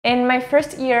In my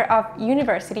first year of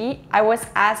university, I was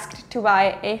asked to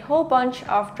buy a whole bunch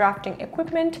of drafting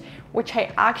equipment, which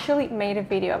I actually made a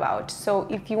video about. So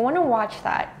if you want to watch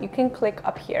that, you can click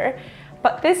up here.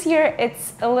 But this year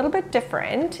it's a little bit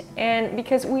different, and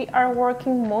because we are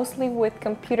working mostly with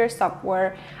computer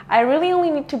software, I really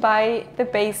only need to buy the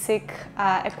basic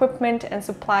equipment and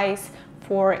supplies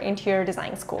for interior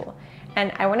design school.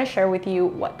 And I want to share with you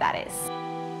what that is.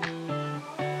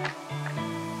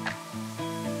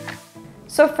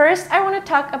 So first, I want to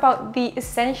talk about the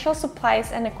essential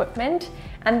supplies and equipment,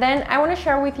 and then I want to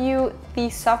share with you the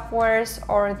softwares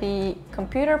or the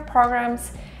computer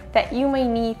programs that you may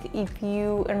need if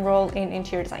you enroll in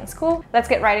interior design school. Let's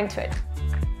get right into it.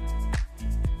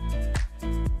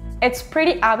 It's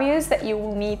pretty obvious that you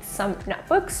will need some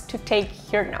notebooks to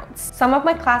take your notes. Some of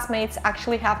my classmates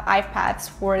actually have iPads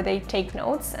where they take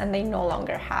notes and they no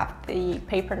longer have the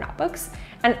paper notebooks.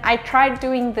 And I tried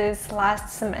doing this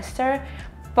last semester,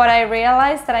 but I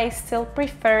realized that I still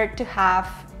prefer to have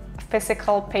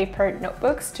physical paper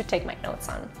notebooks to take my notes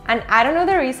on. And I don't know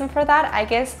the reason for that. I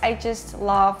guess I just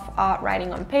love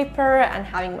writing on paper and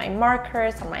having my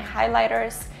markers and my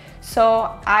highlighters.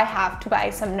 So I have to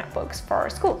buy some notebooks for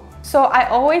school. So I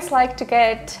always like to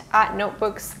get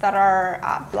notebooks that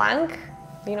are blank,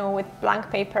 you know, with blank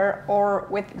paper or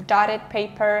with dotted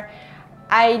paper.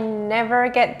 I never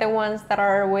get the ones that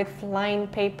are with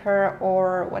lined paper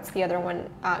or what's the other one,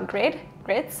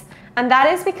 grids. And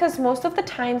that is because most of the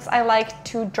times I like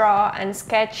to draw and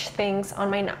sketch things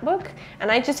on my notebook, and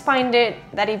I just find it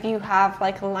that if you have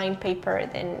like a lined paper,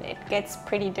 then it gets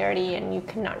pretty dirty and you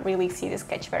cannot really see the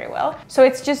sketch very well. So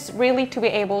it's just really to be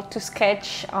able to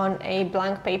sketch on a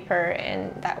blank paper,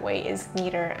 and that way is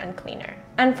neater and cleaner.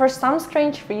 And for some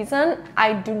strange reason,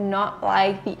 I do not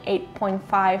like the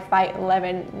 8.5 by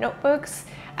 11 notebooks.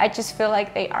 I just feel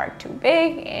like they are too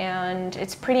big and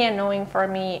it's pretty annoying for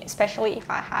me, especially if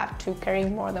I have to carry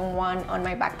more than one on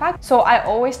my backpack. So I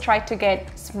always try to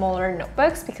get smaller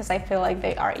notebooks because I feel like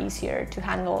they are easier to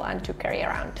handle and to carry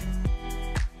around.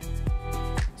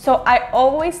 So I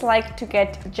always like to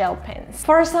get gel pens.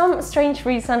 For some strange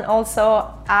reason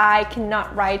also, I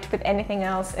cannot write with anything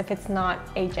else if it's not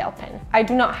a gel pen. I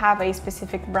do not have a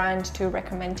specific brand to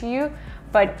recommend to you,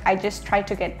 but I just try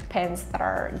to get pens that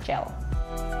are gel.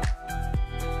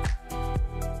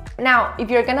 Now, if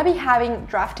you're gonna be having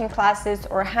drafting classes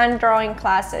or hand drawing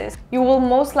classes, you will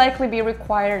most likely be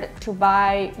required to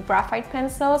buy graphite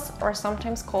pencils, or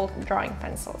sometimes called drawing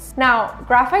pencils. Now,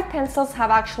 graphite pencils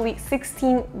have actually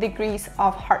 16 degrees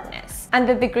of hardness, and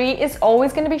the degree is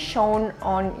always gonna be shown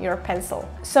on your pencil.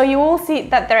 So you will see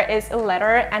that there is a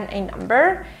letter and a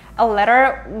number. A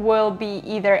letter will be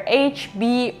either H,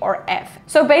 B, or F.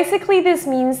 So basically this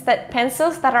means that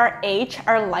pencils that are H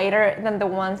are lighter than the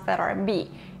ones that are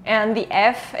B. And the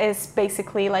F is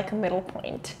basically like a middle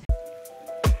point.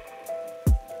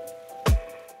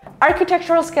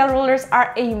 Architectural scale rulers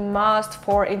are a must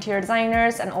for interior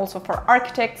designers and also for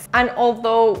architects. And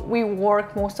although we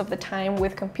work most of the time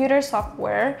with computer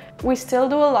software, we still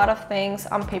do a lot of things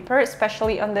on paper,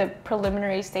 especially on the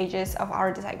preliminary stages of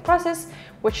our design process,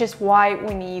 which is why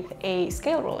we need a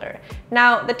scale ruler.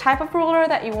 Now, the type of ruler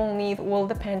that you will need will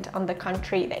depend on the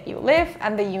country that you live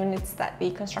and the units that the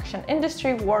construction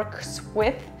industry works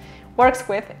with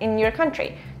in your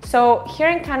country. So here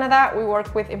in Canada, we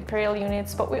work with imperial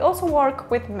units, but we also work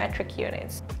with metric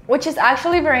units, which is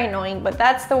actually very annoying, but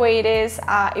that's the way it is.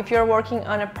 If you're working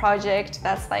on a project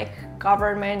that's like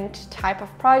government type of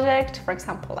project, for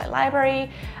example, a library,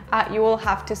 you will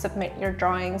have to submit your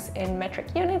drawings in metric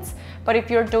units. But if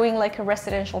you're doing like a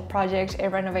residential project, a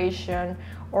renovation,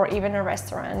 or even a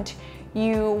restaurant,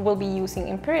 you will be using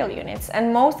imperial units.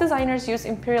 And most designers use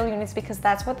imperial units because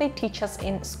that's what they teach us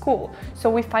in school. So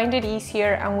we find it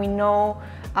easier and we know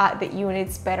the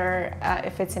units better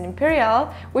if it's an imperial,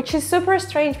 which is super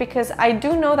strange because I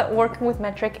do know that working with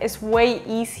metric is way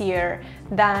easier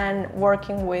than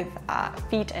working with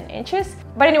feet and inches.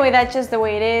 But anyway, that's just the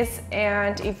way it is.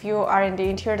 And if you are in the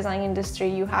interior design industry,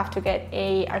 you have to get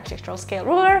a architectural scale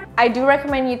ruler. I do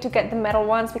recommend you to get the metal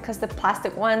ones because the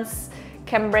plastic ones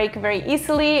can break very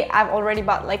easily. I've already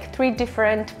bought like 3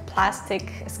 different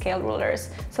plastic scale rulers.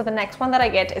 So the next one that I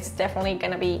get is definitely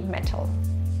gonna be metal.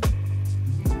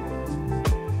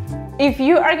 If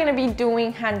you are gonna be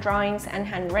doing hand drawings and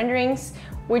hand renderings,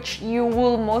 which you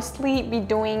will mostly be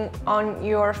doing on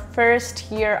your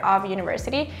first year of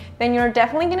university, then you're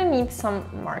definitely gonna need some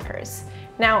markers.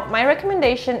 Now, my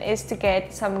recommendation is to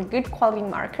get some good quality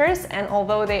markers, and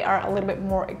although they are a little bit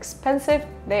more expensive,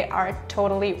 they are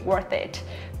totally worth it.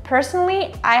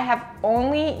 Personally, I have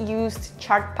only used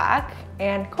Chartpak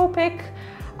and Copic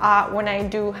when I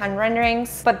do hand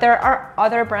renderings. But there are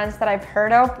other brands that I've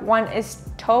heard of. One is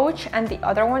Touch and the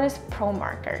other one is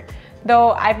ProMarker,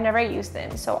 though I've never used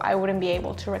them, so I wouldn't be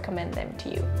able to recommend them to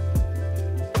you.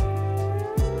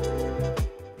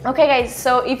 Okay guys,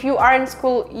 so if you are in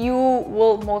school, you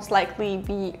will most likely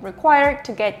be required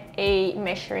to get a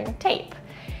measuring tape.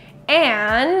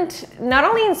 And not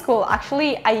only in school,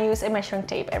 actually I use a measuring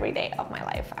tape every day of my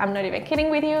life. I'm not even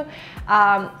kidding with you.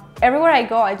 Everywhere I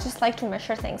go, I just like to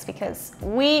measure things because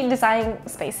we design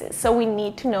spaces, so we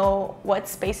need to know what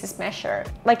spaces measure.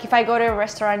 Like if I go to a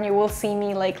restaurant, you will see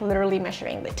me like literally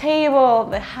measuring the table,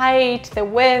 the height, the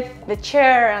width, the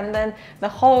chair, and then the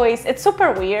hallways. It's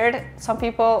super weird. Some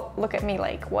people look at me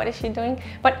like, what is she doing?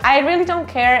 But I really don't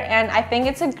care, and I think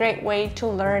it's a great way to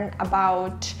learn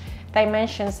about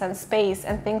dimensions and space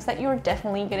and things that you're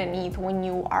definitely gonna need when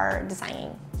you are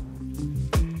designing.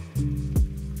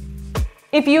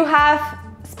 If you have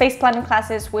space planning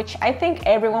classes, which I think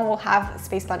everyone will have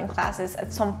space planning classes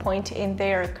at some point in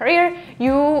their career,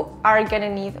 you are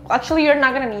gonna need, actually you're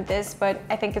not gonna need this, but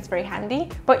I think it's very handy,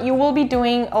 but you will be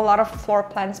doing a lot of floor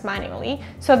plans manually.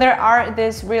 So there are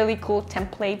these really cool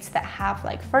templates that have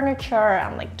like furniture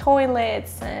and like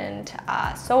toilets and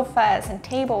sofas and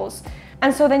tables.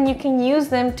 And so then you can use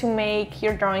them to make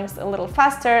your drawings a little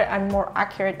faster and more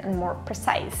accurate and more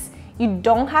precise. You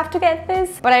don't have to get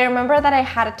this, but I remember that I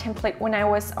had a template when I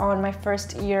was on my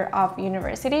first year of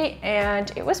university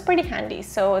and it was pretty handy.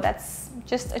 So that's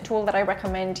just a tool that I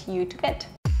recommend you to get.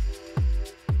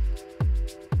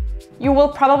 You will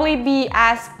probably be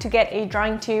asked to get a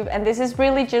drawing tube, and this is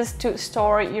really just to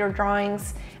store your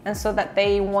drawings and so that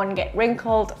they won't get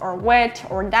wrinkled or wet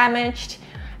or damaged.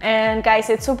 And guys,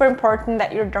 it's super important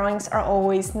that your drawings are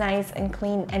always nice and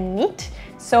clean and neat.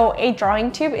 So a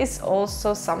drawing tube is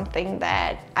also something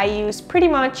that I use pretty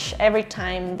much every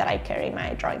time that I carry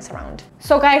my drawings around.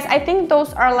 So guys, I think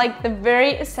those are like the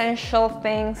very essential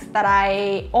things that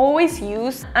I always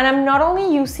use. And I'm not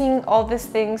only using all these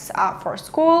things for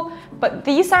school, but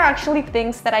these are actually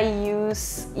things that I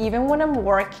use even when I'm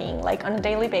working, like on a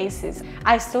daily basis.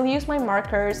 I still use my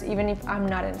markers even if I'm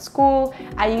not in school.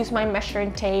 I use my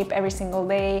measuring tape every single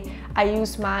day. I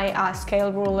use my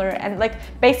scale ruler, and like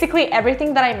basically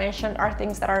everything that I mentioned are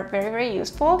things that are very, very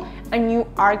useful and you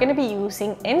are going to be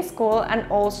using in school and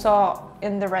also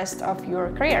in the rest of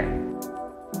your career.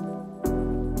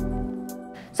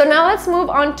 So now let's move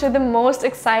on to the most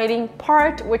exciting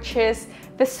part, which is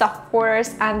the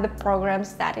softwares and the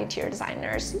programs that interior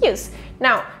designers use.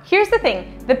 Now, here's the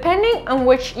thing, depending on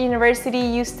which university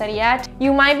you study at,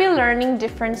 you might be learning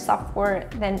different software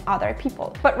than other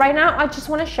people. But right now, I just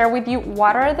want to share with you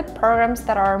what are the programs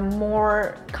that are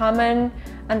more common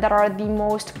and that are the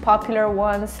most popular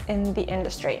ones in the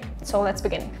industry. So let's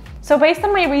begin. So based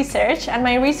on my research, and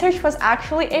my research was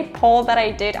actually a poll that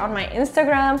I did on my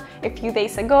Instagram a few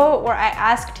days ago, where I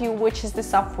asked you which is the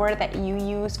software that you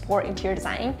use for interior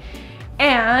design.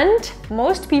 And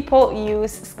most people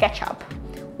use SketchUp,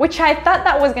 which I thought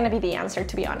that was gonna be the answer,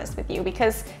 to be honest with you,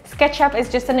 because SketchUp is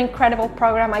just an incredible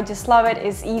program. I just love it.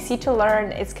 It's easy to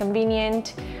learn, it's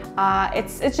convenient,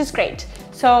 it's just great.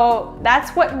 So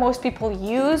that's what most people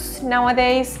use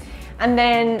nowadays. And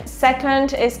then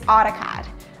second is AutoCAD.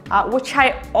 Which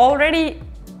I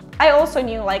also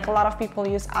knew like a lot of people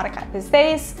use AutoCAD these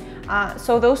days.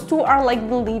 So those two are like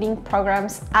the leading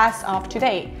programs as of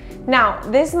today. Now,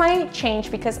 this might change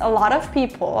because a lot of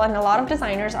people and a lot of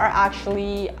designers are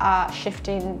actually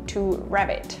shifting to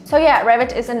Revit. So yeah,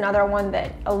 Revit is another one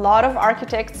that a lot of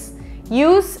architects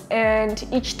use, and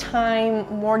each time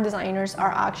more designers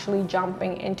are actually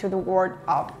jumping into the world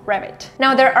of Revit.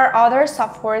 Now there are other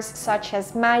softwares such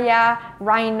as Maya,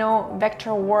 Rhino,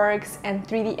 Vectorworks, and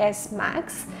 3ds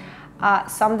Max.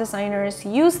 Some designers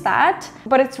use that,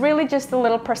 but it's really just a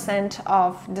little percent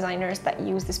of designers that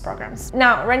use these programs.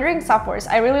 Now, rendering softwares,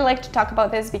 I really like to talk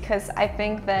about this because I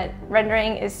think that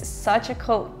rendering is such a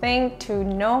cool thing to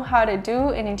know how to do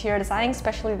in interior design,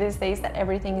 especially these days that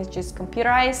everything is just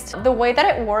computerized. The way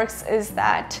that it works is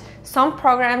that some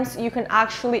programs you can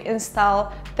actually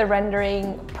install the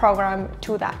rendering program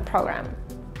to that program.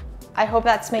 I hope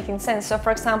that's making sense. So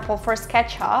for example, for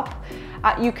SketchUp,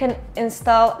 you can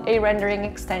install a rendering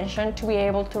extension to be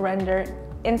able to render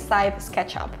inside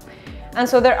SketchUp. And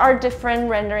so there are different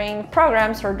rendering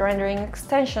programs or rendering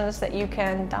extensions that you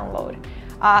can download.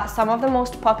 Some of the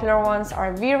most popular ones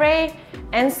are V-Ray,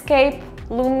 Enscape,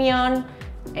 Lumion,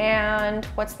 and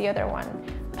what's the other one?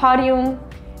 Podium.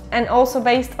 And also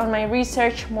based on my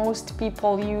research, most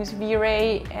people use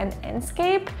V-Ray and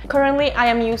Enscape. Currently, I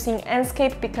am using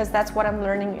Enscape because that's what I'm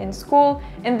learning in school.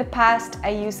 In the past, I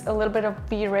used a little bit of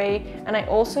V-Ray and I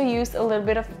also used a little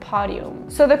bit of Podium.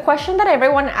 So the question that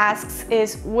everyone asks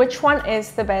is, which one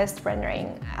is the best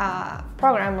rendering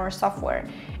program or software?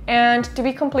 And to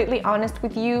be completely honest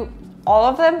with you, all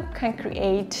of them can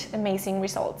create amazing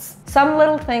results. Some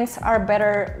little things are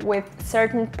better with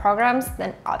certain programs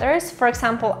than others. For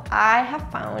example, I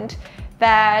have found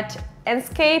that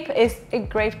Enscape is a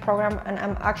great program and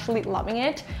I'm actually loving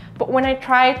it. But when I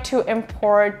try to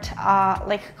import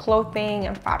like clothing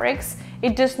and fabrics,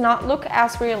 it does not look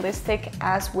as realistic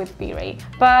as with V-Ray.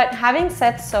 But having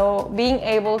said so, being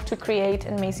able to create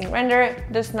an amazing render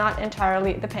does not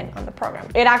entirely depend on the program.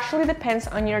 It actually depends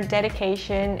on your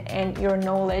dedication and your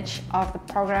knowledge of the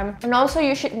program. And also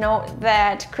you should know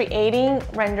that creating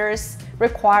renders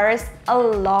requires a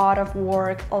lot of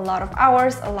work, a lot of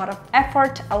hours, a lot of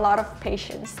effort, a lot of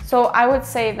patience. So I would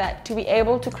say that to be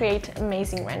able to create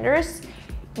amazing renders,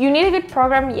 you need a good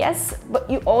program, yes, but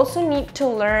you also need to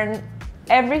learn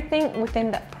everything within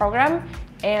that program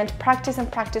and practice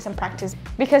and practice and practice,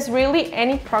 because really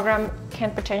any program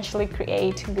can potentially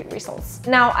create good results.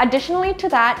 Now, additionally to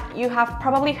that, you have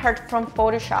probably heard from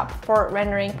Photoshop for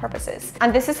rendering purposes.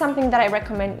 And this is something that I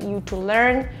recommend you to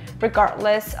learn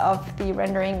regardless of the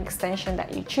rendering extension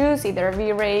that you choose, either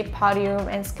V-Ray, Podium,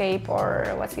 Enscape,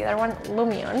 or what's the other one,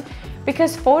 Lumion,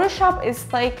 because Photoshop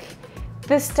is like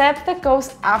the step that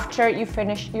goes after you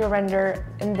finish your render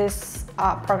in this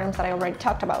programs that I already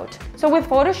talked about. So with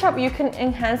Photoshop, you can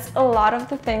enhance a lot of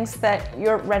the things that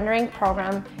your rendering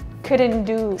program couldn't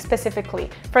do specifically.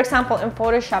 For example, in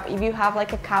Photoshop, if you have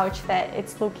like a couch that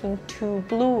it's looking too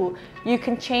blue, you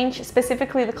can change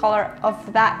specifically the color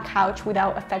of that couch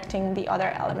without affecting the other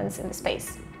elements in the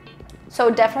space. So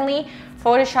definitely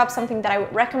Photoshop is something that I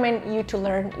would recommend you to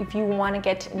learn if you want to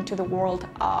get into the world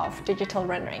of digital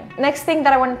rendering. Next thing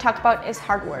that I want to talk about is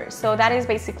hardware. So that is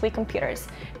basically computers.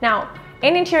 Now,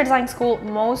 in interior design school,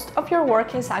 most of your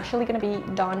work is actually going to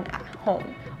be done at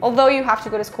home. Although you have to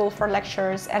go to school for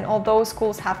lectures, and although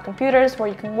schools have computers where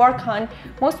you can work on,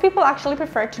 most people actually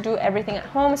prefer to do everything at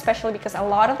home, especially because a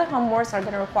lot of the homeworks are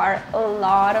going to require a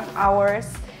lot of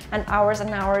hours and hours and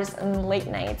hours and late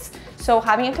nights. So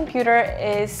having a computer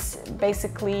is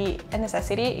basically a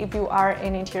necessity if you are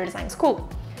in interior design school.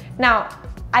 Now,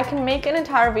 I can make an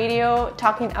entire video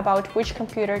talking about which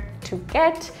computer to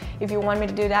get. If you want me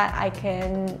to do that, I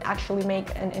can actually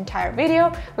make an entire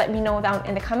video. Let me know down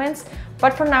in the comments.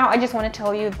 But for now, I just want to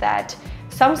tell you that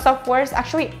some softwares,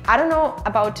 actually, I don't know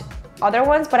about other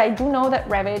ones, but I do know that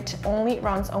Revit only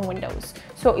runs on Windows.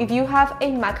 So if you have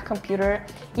a Mac computer,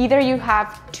 either you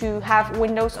have to have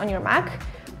Windows on your Mac,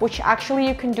 which actually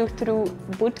you can do through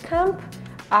Bootcamp.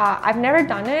 I've never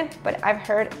done it, but I've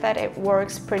heard that it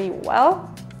works pretty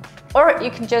well. Or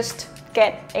you can just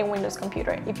get a Windows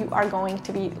computer if you are going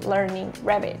to be learning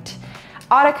Revit.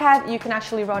 AutoCAD, you can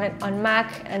actually run it on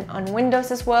Mac and on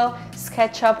Windows as well.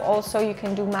 SketchUp also, you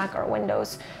can do Mac or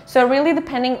Windows. So really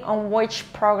depending on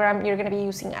which program you're going to be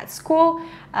using at school,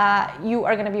 you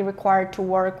are going to be required to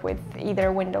work with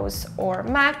either Windows or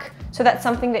Mac. So that's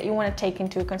something that you want to take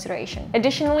into consideration.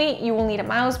 Additionally, you will need a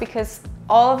mouse because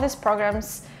all of these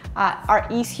programs are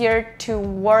easier to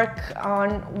work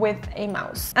on with a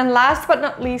mouse. And last but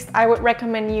not least, I would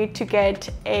recommend you to get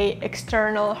an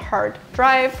external hard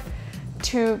drive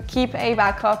to keep a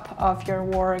backup of your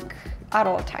work at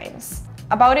all times.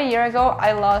 About a year ago,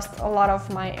 I lost a lot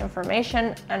of my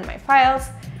information and my files,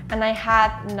 and I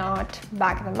had not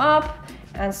backed them up,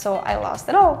 and so I lost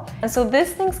it all. And so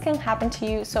these things can happen to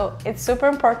you, so it's super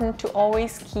important to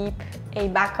always keep a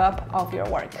backup of your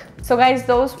work. So guys,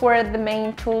 those were the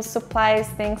main tools, supplies,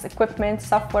 things, equipment,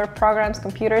 software, programs,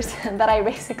 computers that I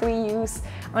basically use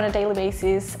on a daily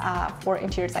basis for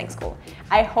interior design school.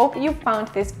 I hope you found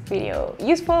this video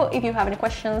useful. If you have any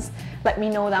questions, let me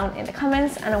know down in the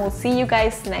comments, and I will see you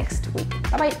guys next week.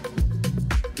 Bye bye.